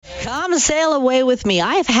Come sail away with me.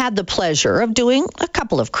 I've had the pleasure of doing a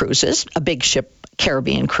couple of cruises, a big ship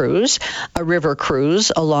Caribbean cruise, a river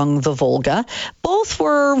cruise along the Volga. Both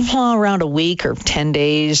were around a week or 10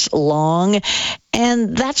 days long.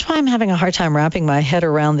 And that's why I'm having a hard time wrapping my head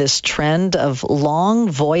around this trend of long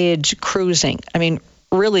voyage cruising. I mean,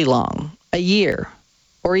 really long, a year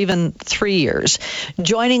or even 3 years.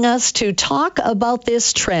 Joining us to talk about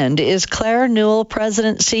this trend is Claire Newell,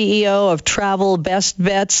 President, CEO of Travel Best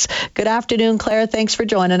Bets. Good afternoon, Claire. Thanks for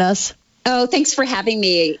joining us. Oh, thanks for having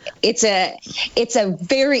me. It's a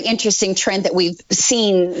very interesting trend that we've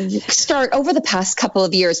seen start over the past couple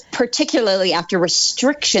of years, particularly after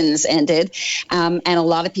restrictions ended, and a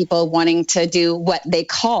lot of people wanting to do what they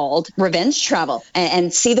called revenge travel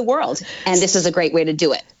and see the world. And this is a great way to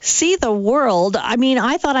do it. See the world. I mean,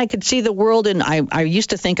 I thought I could see the world, and I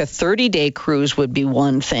used to think a 30-day cruise would be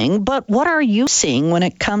one thing. But what are you seeing when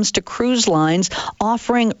it comes to cruise lines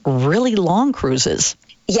offering really long cruises?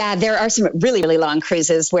 Yeah, there are some really, really long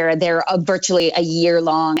cruises where they're virtually a year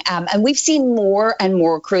long. And we've seen more and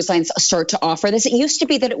more cruise lines start to offer this. It used to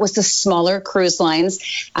be that it was the smaller cruise lines.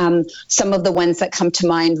 Some of the ones that come to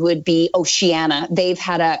mind would be Oceania. They've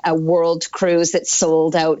had a world cruise that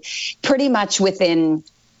sold out pretty much within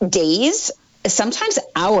days, sometimes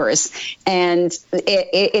hours. And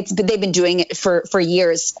they've been doing it for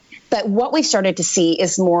years. But what we've started to see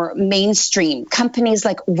is more mainstream companies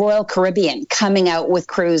like Royal Caribbean coming out with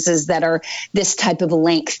cruises that are this type of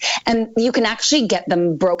length. And you can actually get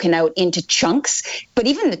them broken out into chunks, but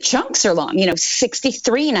even the chunks are long,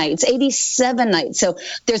 63 nights, 87 nights. So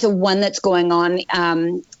there's a one that's going on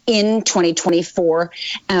in 2024.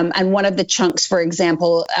 And one of the chunks, for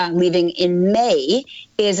example, leaving in May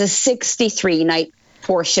is a 63-night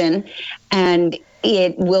portion. And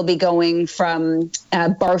it will be going from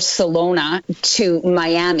Barcelona to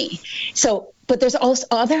Miami. But there's also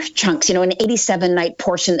other chunks, an 87-night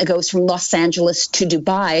portion that goes from Los Angeles to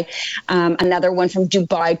Dubai, another one from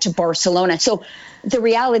Dubai to Barcelona. So the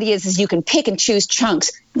reality is you can pick and choose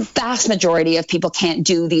chunks. Vast majority of people can't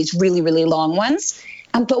do these really, really long ones.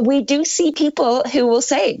 But we do see people who will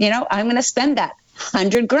say, I'm going to spend that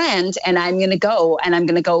 $100,000 and I'm going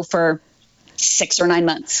to go for 6 or 9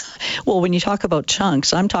 months. Well, when you talk about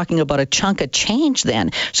chunks, I'm talking about a chunk of change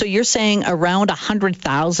then. So you're saying around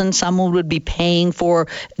 100,000 someone would be paying for,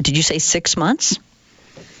 did you say 6 months?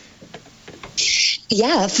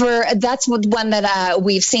 Yeah, that's one that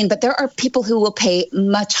we've seen, but there are people who will pay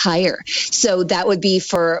much higher. So that would be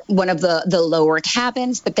for one of the lower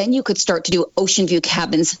cabins, but then you could start to do ocean view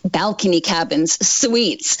cabins, balcony cabins,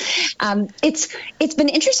 suites. It's been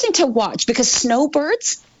interesting to watch because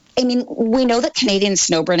snowbirds, we know that Canadian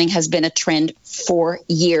snowbirding has been a trend for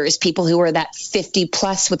years. People who are that 50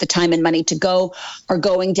 plus with the time and money to go are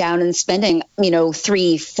going down and spending,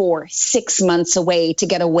 3, 4, 6 months away to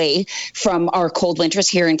get away from our cold winters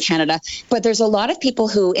here in Canada. But there's a lot of people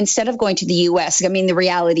who, instead of going to the US, the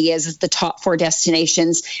reality is the top 4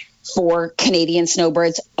 destinations for Canadian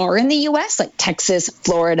snowbirds are in the U.S., like Texas,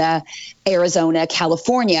 Florida, Arizona,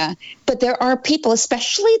 California. But there are people,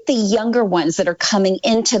 especially the younger ones that are coming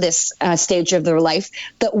into this stage of their life,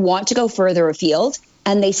 that want to go further afield.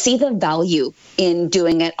 And they see the value in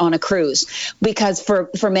doing it on a cruise. Because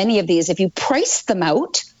for many of these, if you price them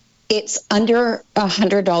out, it's under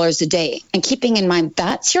 $100 a day. And keeping in mind,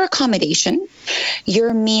 that's your accommodation,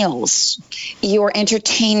 your meals, your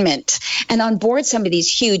entertainment. And on board some of these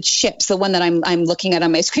huge ships, the one that I'm looking at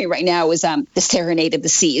on my screen right now is the Serenade of the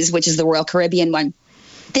Seas, which is the Royal Caribbean one.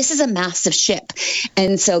 This is a massive ship.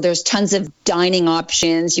 And so there's tons of dining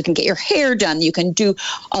options. You can get your hair done. You can do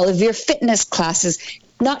all of your fitness classes.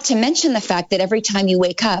 Not to mention the fact that every time you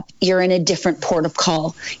wake up, you're in a different port of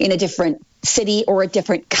call, in a different city or a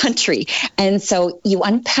different country. And so you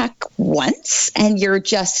unpack once and you're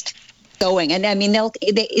just going. And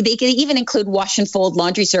they can even include wash and fold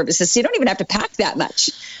laundry services. So you don't even have to pack that much.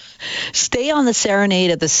 Stay on the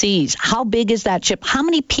Serenade of the Seas. How big is that ship? How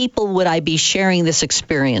many people would I be sharing this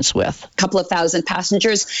experience with? A couple of thousand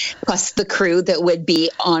passengers, plus the crew that would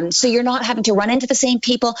be on. So you're not having to run into the same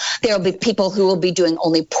people. There will be people who will be doing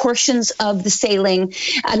only portions of the sailing,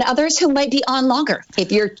 and others who might be on longer.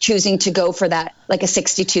 If you're choosing to go for that, like a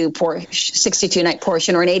 62-night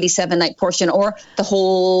portion or an 87-night portion or the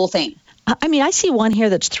whole thing. I see one here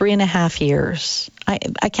that's 3.5 years.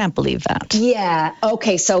 I can't believe that. Yeah.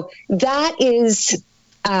 Okay. So that is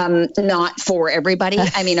not for everybody.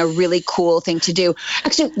 A really cool thing to do.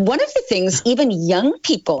 Actually, one of the things even young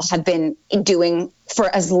people have been doing for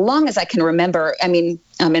as long as I can remember. I'm in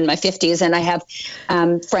my 50s and I have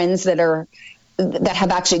friends that are that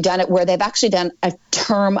have actually done it, where they've actually done a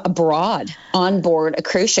term abroad on board a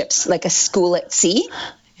cruise ships, like a school at sea.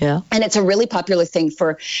 Yeah. And it's a really popular thing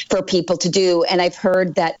for people to do. And I've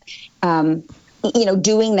heard that,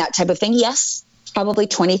 doing that type of thing, yes, probably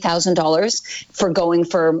 $20,000 for going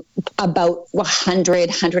for about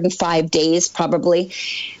 105 days, probably.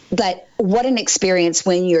 But what an experience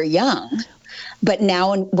when you're young. But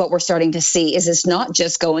now what we're starting to see is it's not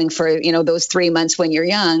just going for, those 3 months when you're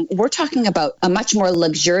young. We're talking about a much more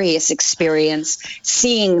luxurious experience,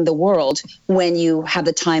 seeing the world when you have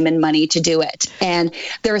the time and money to do it. And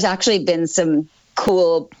there's actually been some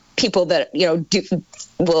cool people that,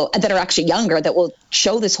 that are actually younger that will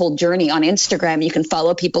show this whole journey on Instagram. You can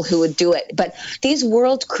follow people who would do it. But these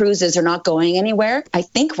world cruises are not going anywhere. I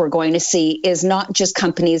think we're going to see is not just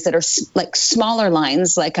companies that are like smaller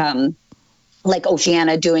lines, like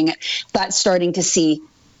Oceania doing it, but starting to see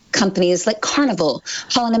companies like Carnival,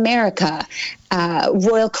 Holland America,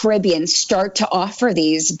 Royal Caribbean start to offer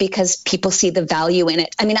these because people see the value in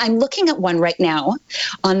it. I mean, I'm looking at one right now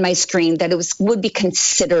on my screen that would be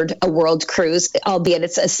considered a world cruise, albeit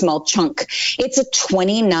it's a small chunk. It's a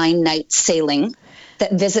 29-night sailing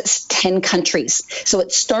that visits 10 countries. So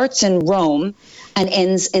it starts in Rome and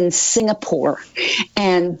ends in Singapore.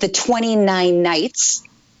 And the 29 nights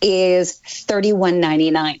is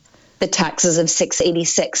 $31.99. The taxes of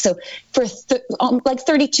 $686. So for like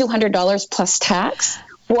 $3,200 plus tax,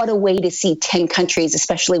 what a way to see 10 countries,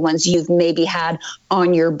 especially ones you've maybe had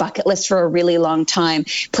on your bucket list for a really long time.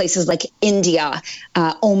 Places like India,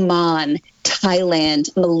 Oman, Thailand,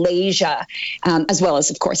 Malaysia, as well as,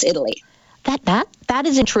 of course, Italy. That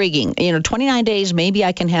is intriguing. 29 days, maybe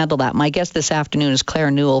I can handle that. My guest this afternoon is Claire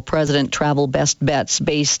Newell, President, Travel Best Bets,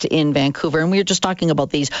 based in Vancouver. And we were just talking about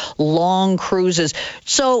these long cruises.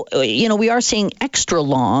 So, we are seeing extra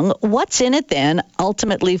long. What's in it then,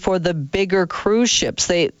 ultimately, for the bigger cruise ships?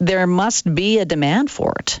 There must be a demand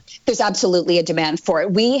for it. There's absolutely a demand for it.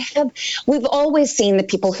 We've always seen the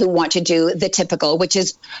people who want to do the typical, which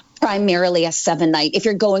is primarily a 7-night. If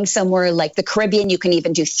you're going somewhere like the Caribbean, you can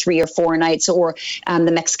even do 3 or 4 nights, or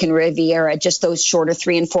the Mexican Riviera, just those shorter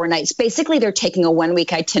 3 and 4 nights. Basically, they're taking a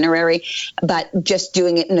 1-week itinerary, but just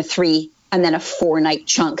doing it in a 3 and then a 4-night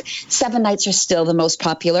chunk. 7 nights are still the most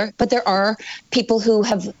popular, but there are people who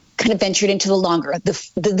have kind of ventured into the longer, the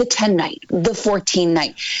 10-night, the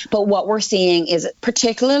 14-night. But what we're seeing is,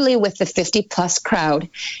 particularly with the 50-plus crowd,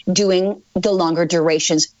 doing the longer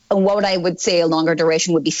durations. And what I would say a longer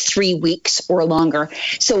duration would be 3 weeks or longer.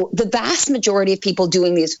 So the vast majority of people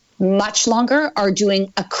doing these much longer are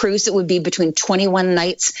doing a cruise that would be between 21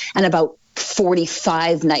 nights and about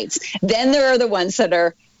 45 nights. Then there are the ones that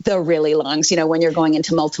are the really longs, when you're going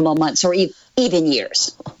into multiple months or even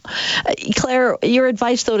years. Claire, your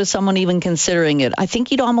advice, though, to someone even considering it, I think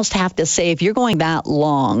you'd almost have to say, if you're going that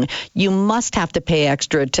long, you must have to pay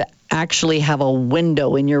extra to actually have a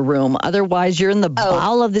window in your room. Otherwise, you're in the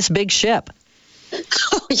bow of this big ship.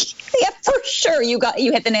 Oh, yeah, for sure. You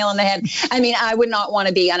hit the nail on the head. I mean, I would not want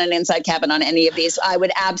to be on an inside cabin on any of these. I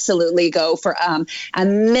would absolutely go for a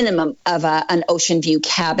minimum of an ocean view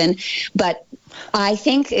cabin. But I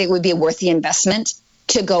think it would be worth the investment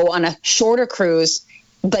to go on a shorter cruise,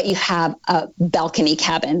 but you have a balcony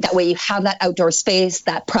cabin. That way you have that outdoor space,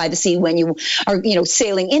 that privacy when you are,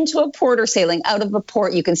 sailing into a port or sailing out of a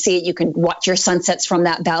port. You can see it. You can watch your sunsets from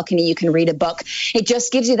that balcony. You can read a book. It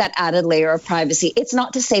just gives you that added layer of privacy. It's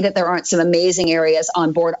not to say that there aren't some amazing areas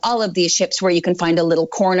on board all of these ships where you can find a little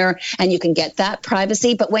corner and you can get that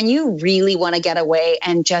privacy. But when you really want to get away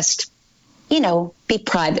and just, be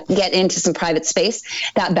private, get into some private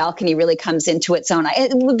space, that balcony really comes into its own.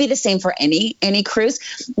 It would be the same for any cruise.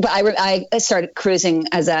 But I started cruising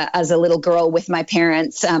as a little girl with my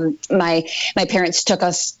parents. My parents took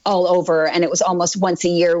us all over, and it was almost once a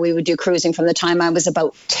year we would do cruising from the time I was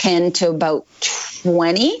about 10 to about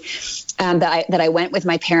 20 that I went with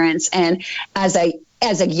my parents. And as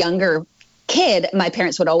a younger kid, my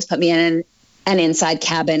parents would always put me in an inside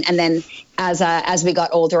cabin. And then as we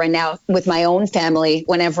got older, and now with my own family,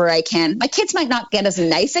 whenever I can, my kids might not get as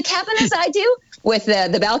nice a cabin as I do with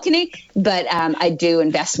the balcony, but I do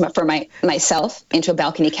invest for myself into a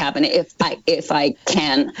balcony cabin if I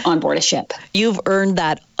can on board a ship. You've earned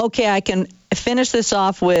that. Okay, I can finish this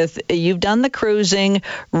off with, you've done the cruising,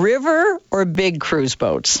 river or big cruise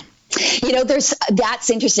boats? That's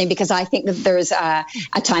interesting, because I think that there's a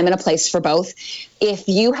time and a place for both. If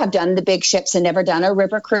you have done the big ships and never done a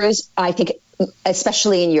river cruise, I think,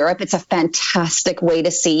 especially in Europe, it's a fantastic way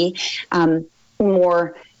to see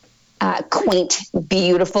more quaint,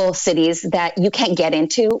 beautiful cities that you can't get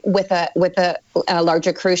into with a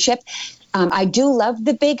larger cruise ship. I do love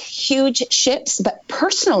the big, huge ships, but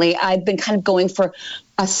personally, I've been kind of going for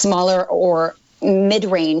a smaller or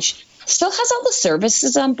mid-range. Still has all the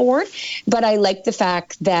services on board, but I like the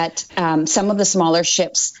fact that some of the smaller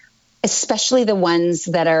ships, especially the ones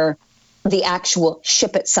that are the actual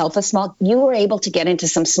ship itself is small, you were able to get into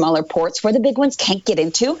some smaller ports where the big ones can't get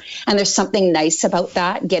into. And there's something nice about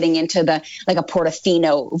that, getting into like a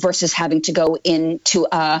Portofino versus having to go into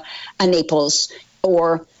a Naples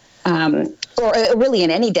or really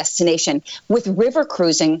in any destination. With river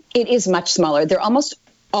cruising, it is much smaller. They're almost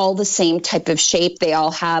all the same type of shape. They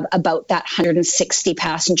all have about that 160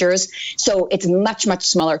 passengers. So it's much, much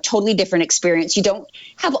smaller, totally different experience. You don't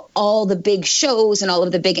have all the big shows and all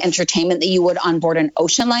of the big entertainment that you would on board an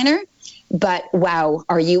ocean liner. But wow,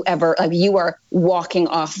 are you ever, you are walking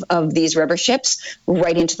off of these river ships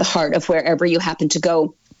right into the heart of wherever you happen to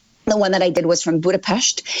go. The one that I did was from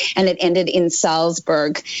Budapest, and it ended in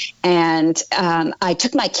Salzburg. And I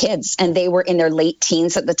took my kids, and they were in their late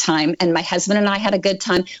teens at the time. And my husband and I had a good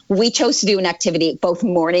time. We chose to do an activity both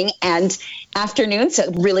morning and afternoon, so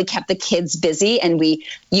it really kept the kids busy. And we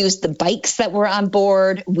used the bikes that were on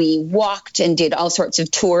board. We walked and did all sorts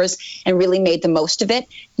of tours and really made the most of it.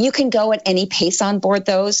 You can go at any pace on board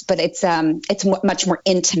those, but it's much more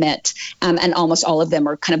intimate, and almost all of them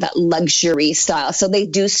are kind of that luxury style. So they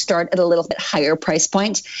do start at a little bit higher price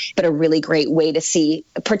point, but a really great way to see,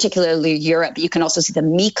 particularly Europe. You can also see the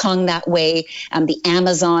Mekong that way, the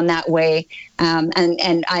Amazon that way,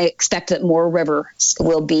 and I expect that more rivers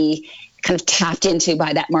will be kind of tapped into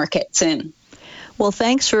by that market soon. Well,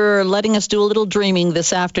 thanks for letting us do a little dreaming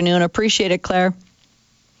this afternoon. Appreciate it, Claire.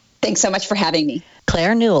 Thanks so much for having me.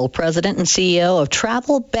 Claire Newell, President and CEO of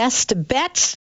Travel Best Bets.